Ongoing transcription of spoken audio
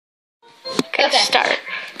Let's start.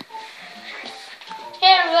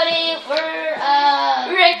 Hey everybody, we're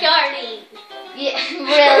recording. Yeah,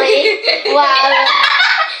 really? Wow.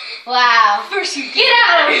 Wow. First you Get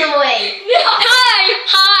out of the way.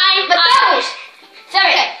 Hi. But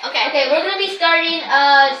sorry. Okay, we're gonna be starting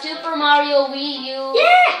Super Mario Wii U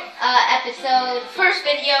episode. First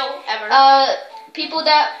video ever. People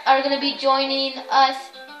that are gonna be joining us,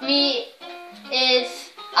 me is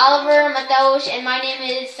Oliver Mateusz, and my name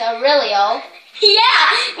is Aurelio.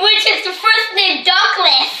 Yeah, which is the first name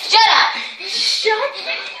Douglas. Shut up! Shut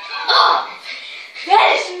up!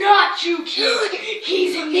 That is not true, kid.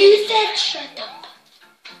 He said shut up.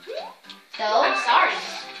 So? I'm sorry.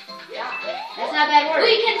 Yeah. That's not a bad word.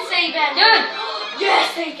 We can say bad Dude! words. Yes,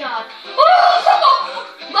 thank God.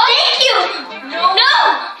 Thank you! No!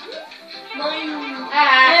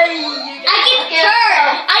 I get to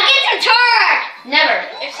turn! I get to turn! Never.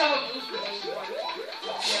 If someone moves me,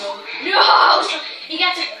 no! You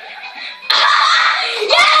got to.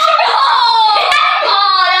 Yes! No!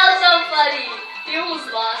 Oh, that was so funny. You almost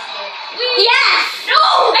lost it. Yes! No!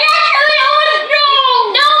 I actually won! No!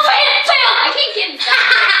 No! Fail! I can't get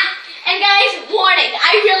inside. And guys, warning,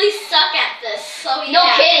 I really suck at this. So yeah. No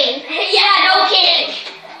kidding. Yeah, no kidding.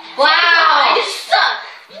 Wow. I just suck.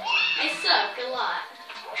 I suck a lot.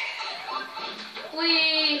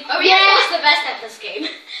 Aurelio's the best at this game.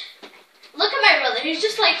 Look at my brother. He's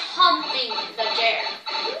just like humping the chair.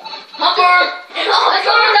 Humper. Let's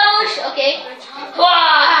go, Mateusz. Okay.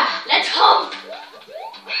 Let's hump.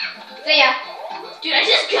 So yeah. Dude, I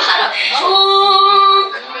just got up.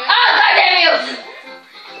 God damn you!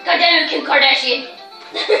 God damn you, Kim Kardashian.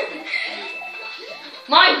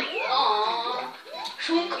 Mine. Aww.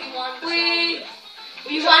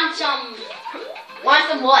 We want some. Want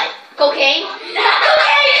some what? Cocaine?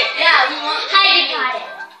 Cocaine! Yeah, we want. Heidi got it.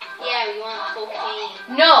 Yeah, we want cocaine.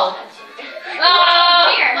 No.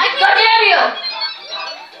 Here. God damn you!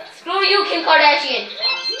 Screw you, Kim Kardashian.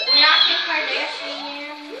 We're not Kim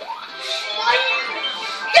Kardashian.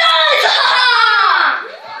 Yes!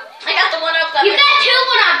 I got the one up that. You got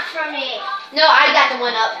 2 1-ups from me. No, I got the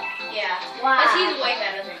 1-up. Yeah. Wow. Because he's way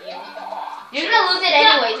better than you. You're gonna lose it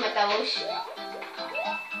anyways, Mateusz.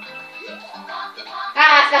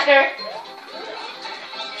 Sucker.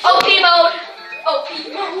 OP mode. OP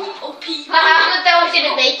mode. OP mode. Mateusz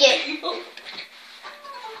didn't make it.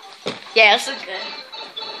 Yeah, this is good.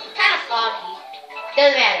 Kind of foggy.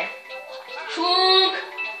 Doesn't matter. Shunk.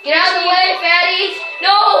 Get out of the way, fatties.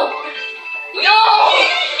 No. No.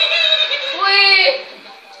 Wait.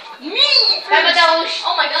 Me. Bye, Mateusz.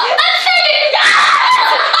 Oh my God. I'm saving.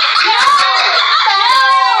 No.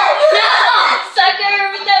 Sucker,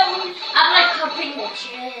 Mateusz. I'm like cupping the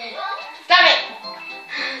chin. Stop it.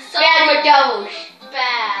 Bad Mateusz.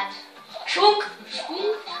 Bad. Shunk.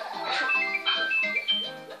 Shunk.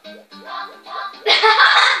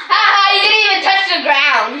 Haha, you didn't even touch the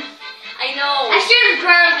ground. I know. I should have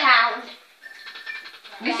ground pound.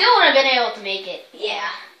 You still wouldn't have been able to make it.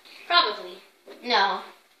 Yeah. Probably. No.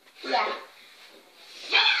 Yeah.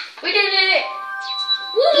 We did it.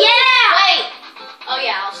 Woo. Yeah. Wait. Oh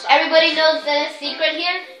yeah, I'll stop. Everybody knows the secret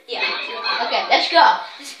here? Yeah. Okay, let's go.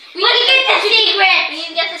 Let's get the secret. We need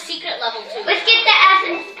to get the secret level too. Let's get the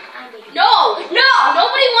essence. No!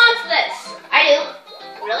 Nobody wants this. I do.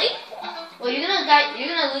 Really? Well, you're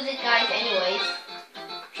gonna lose it, guys, anyways.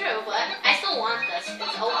 True, but I still want this.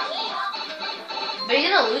 It's OP. But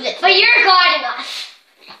you're gonna lose it. But you're guarding us.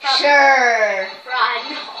 Sure.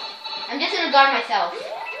 Run. I'm just gonna guard myself.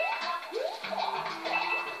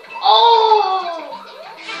 Oh!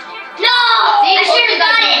 No! See, I should have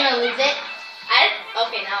got you're it. gonna lose it.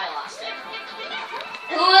 Okay, now I lost it.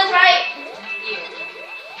 Who was right? You.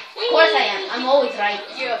 Of course I am. I'm always right.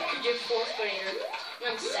 You're 4th grader.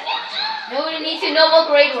 I'm 2nd. Nobody needs to know what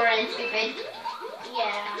grade we're in, stupid.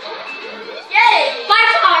 Yeah. Yay! By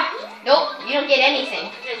far. Nope, you don't get anything.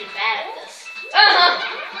 Because you're bad at this.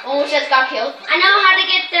 Almost just got killed. I know how to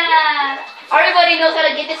get the... Everybody knows how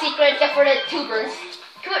to get the secret except for the tubers.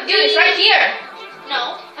 Come on, dude, it's right here.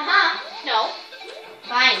 No. No.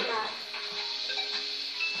 Fine.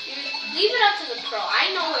 Leave it up to the pro.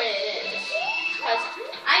 I know where it is. Because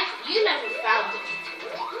you never found it.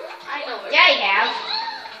 I know where Yeah, it is. I have.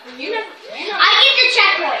 You never... I get the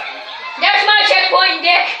checkpoint. There's my checkpoint,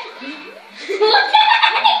 Dick.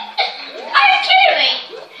 Are you kidding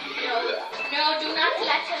me? No, do not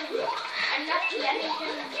let him. I'm not letting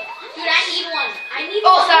him. Dude, I need one.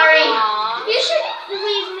 Oh, sorry. Aww. You should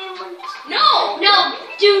leave me one. No.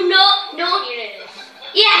 Do not. No. Here it is.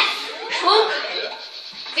 Yes.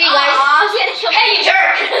 See you guys. I was gonna kill Hey, you jerk.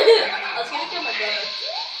 I was gonna kill my brother.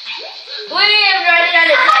 Wait, I'm running out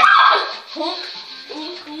of time.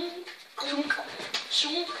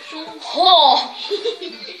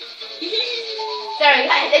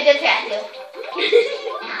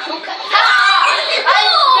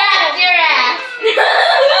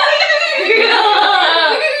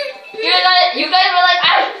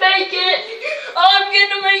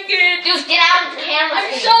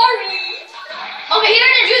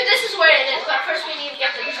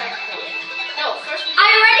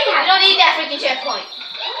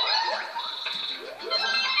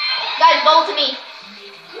 Guys, bowl to me.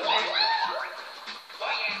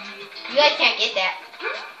 You guys can't get that.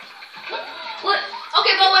 What?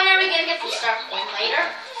 Okay, but when are we gonna get the star coin? Later?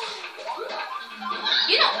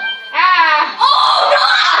 You know. Ah! Oh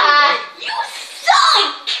no! You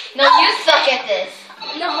suck! No, you suck at this.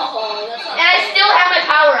 No, that's not. And I still have my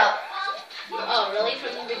power up. Oh, really?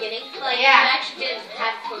 From the beginning? Like, Yeah. you actually didn't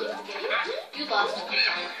have it from the beginning. You lost it.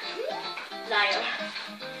 Liar.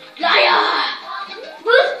 Liar!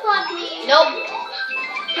 Bruce blocked me. Nope.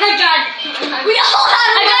 My God. We all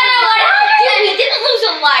have I got a life. Dude, he didn't lose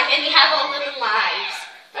a life, and we have 11 lives.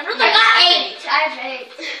 Remember I got last 8. day? I have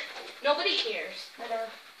 8. Nobody cares. I know.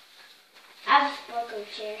 I have a smoker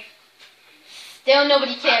chair. Still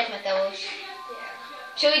nobody cares, Mateusz.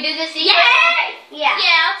 Should we do this secret? Yeah.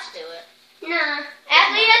 Yeah, let's do it. Nah.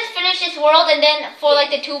 After you guys finish this world and then for like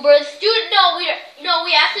the tubers. Dude, no, we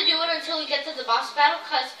have to do it until we get to the boss battle,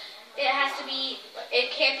 because it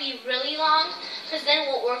can't be really long, because then it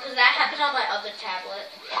won't work, because that happened on my other tablet.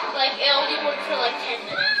 Like, it only worked for like 10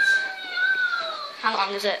 minutes. How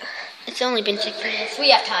long is it? It's only been 6 minutes. We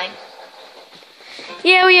have time.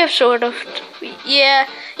 Yeah, we have sort of. Yeah,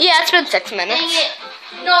 it's been 6 minutes. Dang it.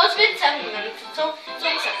 No, it's been 7 minutes. It's almost at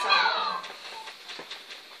 7.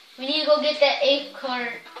 We need to go get that acorn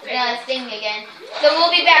thing again. So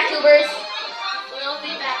we'll be back, tubers. We'll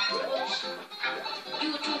be back to us.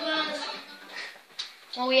 YouTubers.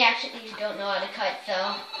 Well, we actually don't know how to cut, so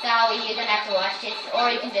Sally, you're gonna have to watch this,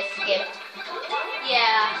 or you can just skip.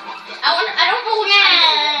 Yeah. I don't know which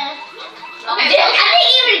one. Okay. I think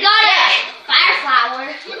you even got a fire flower.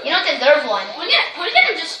 You don't deserve one. We're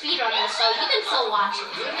gonna just speed on this, so you can still watch it.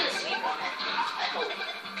 We're gonna speed on it. I hope.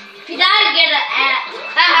 Without get an ad.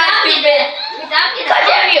 Haha, stupid. Without get God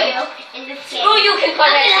damn you. in this game. Screw you, Kim I'm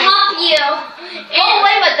gonna Kardashian. help you. Go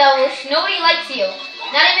away, Mateusz. Nobody likes you.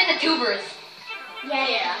 Not even the tubers.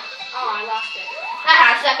 Yeah. Oh, I lost it.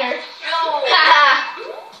 Haha, sucker. No. Haha.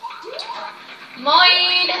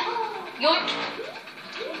 Mine. Yoink.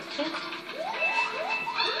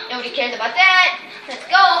 Nobody cares about that. Let's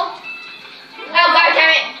go. Oh, God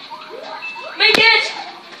damn it. Make it.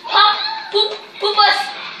 Pop. Poop. Poop us.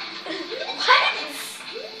 What?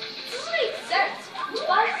 This doesn't make sense.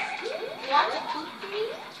 What? You want to poop me?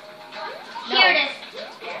 No. Here it is.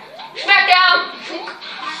 Smackdown.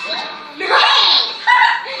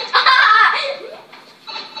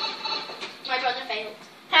 My brother failed.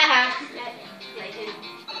 Haha. I did.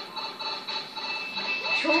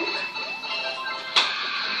 Chunk.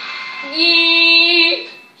 Yee.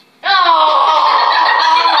 Oh.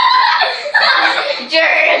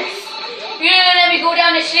 Jerks. You're gonna let me go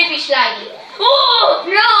down the slippy slidey. Oh.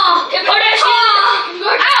 No. Kim Kardashian.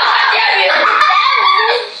 Ow, how dare you.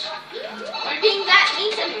 We're being that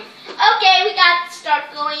mean to me. Okay, we got to start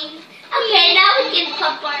going. Okay, now we can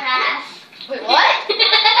pump our ass. Wait, what?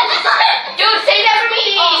 Dude, say that for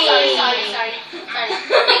me. Oh, sorry. You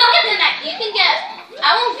can get the next. You can get.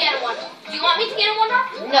 I won't get a one. Do you want me to get a one off?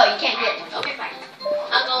 No, you can't get one. Okay, fine.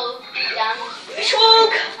 I'll go down.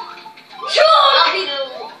 Chunk.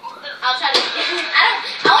 I'll try to.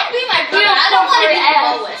 I want to be my brother. I don't want to be the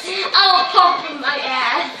lowest. I'll pump my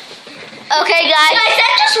ass. Okay, guys. Guys,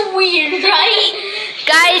 that's just weird, right?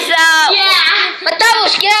 Guys, Yeah.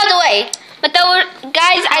 Mateusz, get out of the way. Mateusz,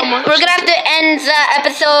 guys, we're gonna have to end the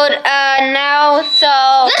episode now. So.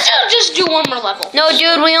 Let's just do one more level. No,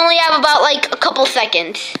 dude, we only have about like a couple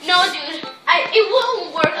seconds. No, dude. It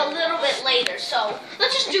will work a little bit later. So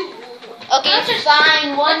let's just do. Okay, let's just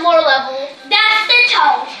find one more level. That's the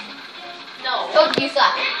toe. No. Told you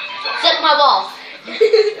suck. Suck my balls.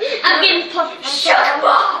 I'm getting pumped. Suck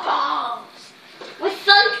my balls. With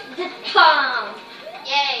some the pump.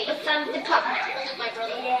 Yay. With some the pump. Look, my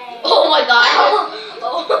brother. Yay. Oh my god.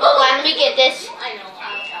 Oh. Hold on, let me get this. I know.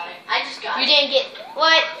 I got it. I just got You it. didn't get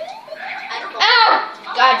what? I don't know.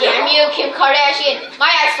 Ow! God damn you, Kim Kardashian. My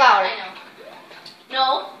ice flower. I know.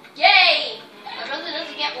 No. Yay. My brother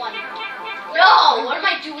doesn't get one. No. What am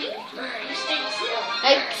I doing? You're staying still.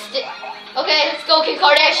 Okay, let's go, Kim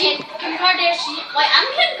Kardashian. Kim Kardashian. Wait, I'm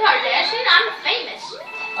Kim Kardashian. I'm famous.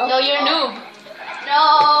 No, you're a noob.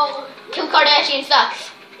 No. Kim Kardashian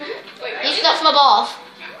sucks. Wait, He really? sucks my balls.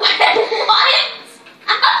 What?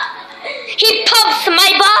 He pumps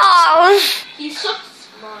my balls. He's so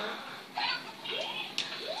smart.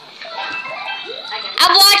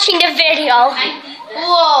 I'm watching the video. I need this.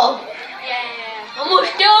 Whoa. Yeah.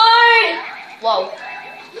 Almost died. Whoa.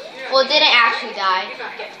 Well, it didn't actually die. You're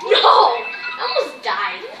not getting. No. I almost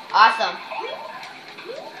died. Awesome.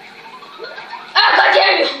 Ah, God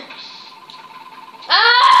damn you. Ah!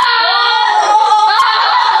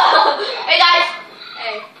 Hey, guys.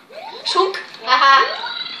 Hey. Shunk. Haha.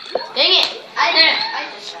 Dang it. I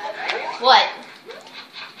just What?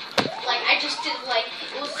 like I just did like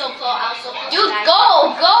it was so close. I was so close. Dude, to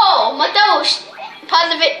go! Mateus!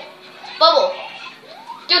 Pause the vid. Bubble.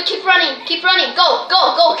 Dude, keep running. Go!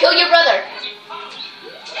 Kill your brother.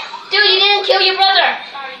 Dude, you didn't kill your brother.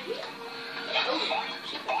 Sorry.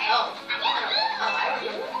 Oh, I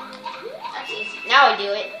remember. That's easy. Now I do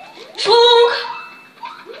it.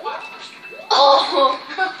 Oh.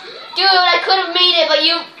 Dude, I could have made it, but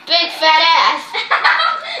you big fat ass.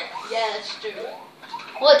 Yeah, that's true.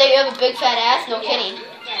 What, that you have a big fat ass? No Yeah. kidding.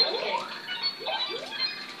 Yeah, no kidding.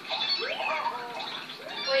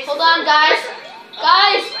 Wait, Hold on, guys.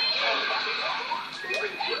 Guys!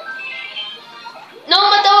 No,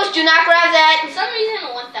 Mateus, do not grab that. For some reason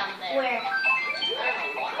it went down there. Where? I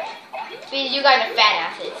don't know why. Because you guys are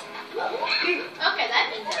fat asses. Okay, that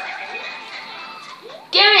means that.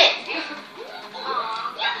 Damn it!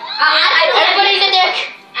 Everybody's a dick.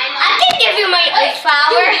 I can give you my Wait,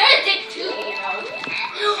 flower. Dude, you're a dick too, you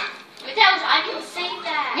know. But that was, I can say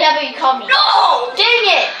that. Yeah, but you called me. No! Dang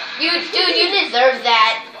it! Dude, you deserve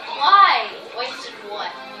that. Why? Wasted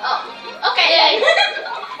what? Oh. Okay.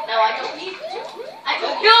 No, I don't need to. I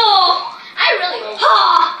really don't.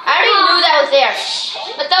 I already knew that was there.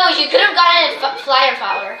 Mateus, you could have gotten a flyer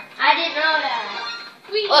power. I didn't know that.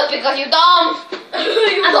 Look, because you dumb.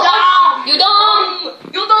 I'm dumb. You dumb.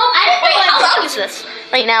 You don't. Wait, how long is this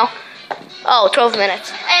right now? Oh, 12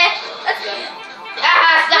 minutes. That's good.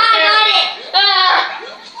 Ah, stop I there. got it. Ah.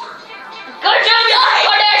 Good job,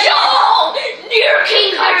 Kardashian. Near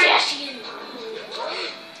King Kardashian.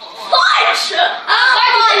 Fudge!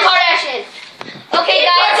 Fudge Kardashian. Okay,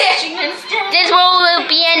 guys. This will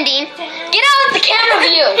be ending. Get out of the camera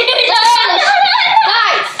view.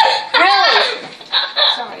 Guys, really?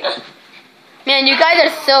 Sorry. Man, you guys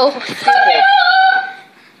are so stupid.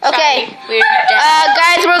 Okay. We're dead.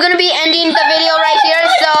 Guys, we're gonna be ending the video right here.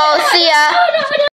 So, see ya.